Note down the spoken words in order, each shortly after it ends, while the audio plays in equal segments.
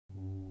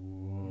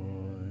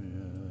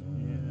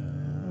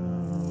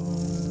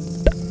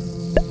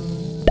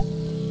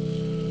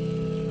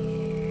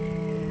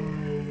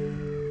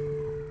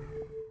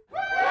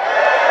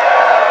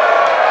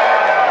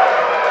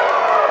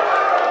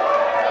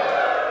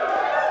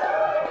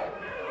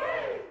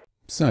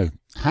So,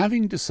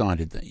 having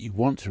decided that you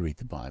want to read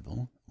the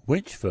Bible,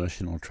 which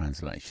version or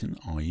translation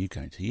are you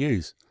going to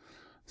use?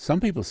 Some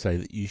people say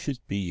that you should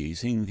be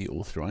using the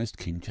authorized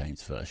King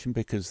James Version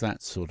because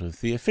that's sort of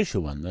the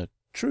official one, the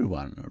true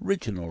one,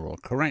 original or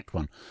correct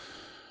one.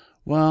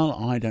 Well,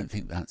 I don't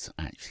think that's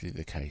actually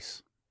the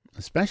case,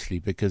 especially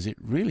because it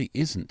really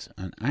isn't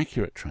an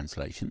accurate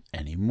translation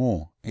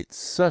anymore. It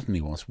certainly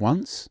was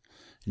once,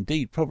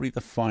 indeed probably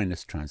the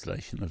finest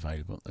translation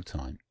available at the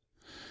time.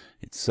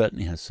 It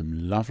certainly has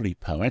some lovely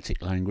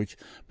poetic language,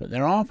 but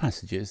there are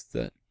passages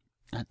that,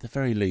 at the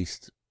very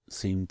least,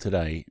 seem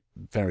today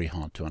very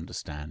hard to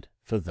understand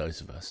for those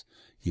of us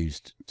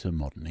used to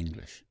modern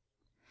English.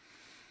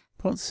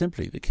 Put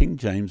simply, the King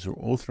James or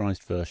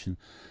Authorized Version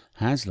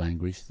has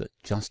language that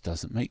just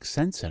doesn't make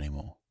sense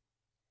anymore.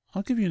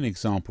 I'll give you an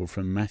example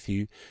from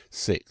Matthew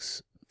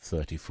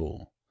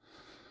 6:34.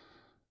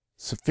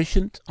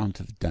 Sufficient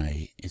unto the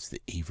day is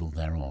the evil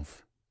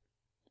thereof.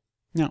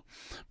 Now,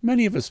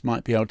 many of us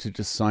might be able to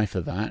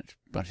decipher that,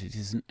 but it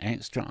is an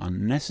extra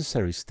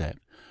unnecessary step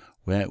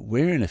where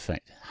we're in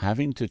effect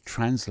having to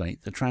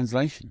translate the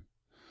translation.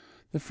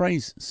 The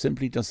phrase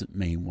simply doesn't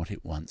mean what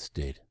it once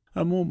did.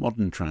 A more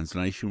modern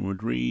translation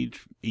would read,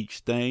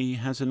 "Each day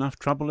has enough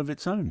trouble of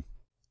its own."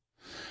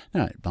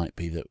 Now, it might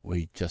be that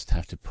we just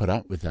have to put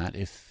up with that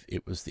if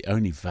it was the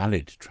only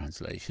valid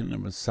translation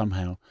and was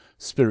somehow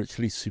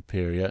spiritually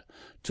superior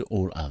to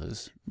all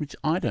others, which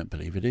I don't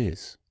believe it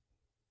is.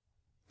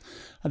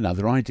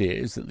 Another idea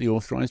is that the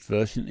Authorized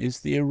Version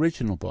is the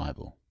original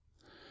Bible.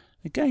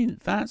 Again,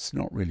 that's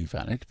not really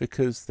valid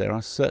because there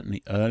are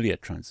certainly earlier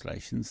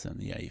translations than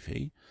the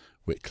AV,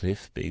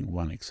 Wycliffe being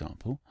one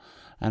example,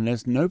 and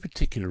there's no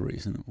particular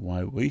reason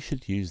why we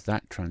should use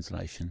that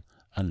translation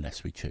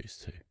unless we choose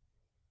to.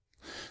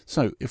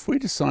 So, if we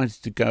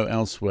decided to go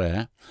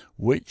elsewhere,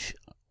 which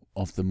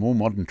of the more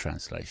modern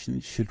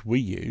translations should we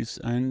use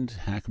and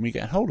how can we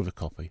get hold of a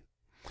copy?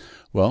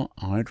 Well,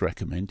 I'd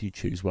recommend you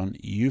choose one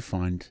you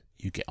find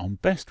you get on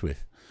best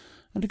with.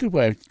 And a good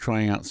way of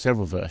trying out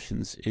several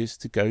versions is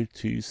to go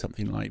to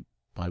something like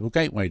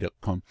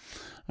BibleGateway.com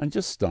and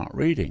just start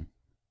reading.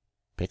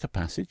 Pick a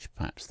passage,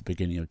 perhaps the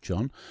beginning of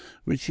John,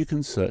 which you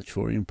can search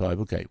for in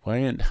Bible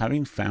Gateway, and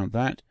having found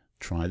that,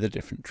 try the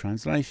different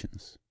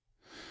translations.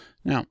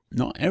 Now,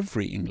 not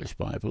every English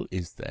Bible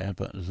is there,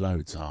 but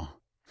loads are.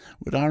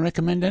 Would I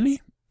recommend any?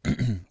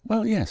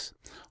 Well, yes.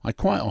 I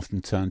quite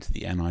often turn to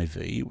the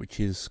NIV, which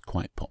is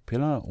quite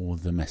popular, or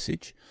the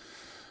Message.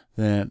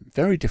 They're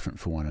very different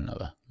from one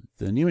another.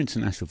 The New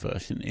International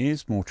Version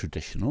is more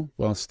traditional,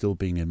 while still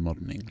being in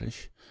modern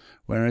English,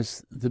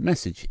 whereas the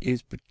Message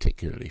is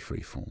particularly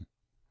freeform.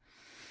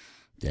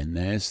 Then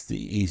there's the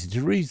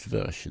easy-to-read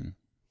version.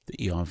 The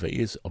ERV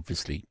is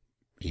obviously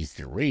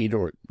easy to read,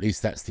 or at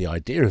least that's the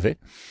idea of it,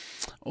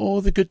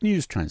 or the Good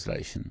News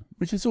translation,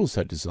 which is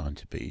also designed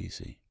to be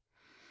easy.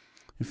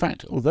 In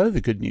fact, although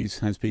the Good News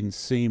has been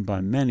seen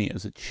by many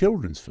as a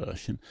children's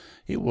version,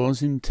 it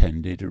was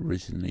intended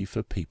originally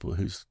for people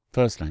whose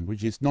first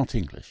language is not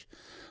English.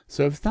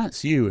 So if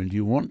that's you and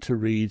you want to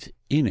read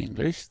in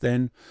English,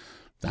 then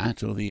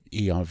that or the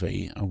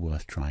ERV are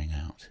worth trying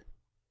out.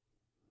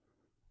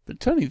 But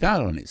turning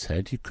that on its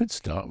head, you could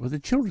start with a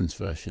children's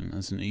version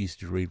as an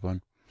easy-to-read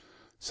one,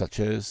 such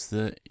as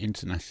the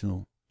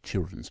International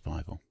Children's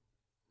Bible.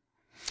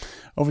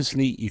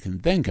 Obviously, you can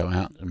then go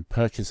out and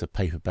purchase a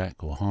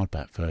paperback or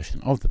hardback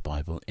version of the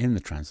Bible in the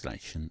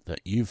translation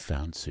that you've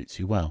found suits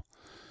you well.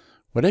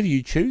 Whatever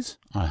you choose,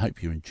 I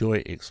hope you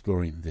enjoy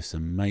exploring this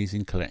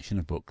amazing collection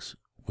of books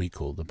we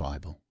call the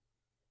Bible.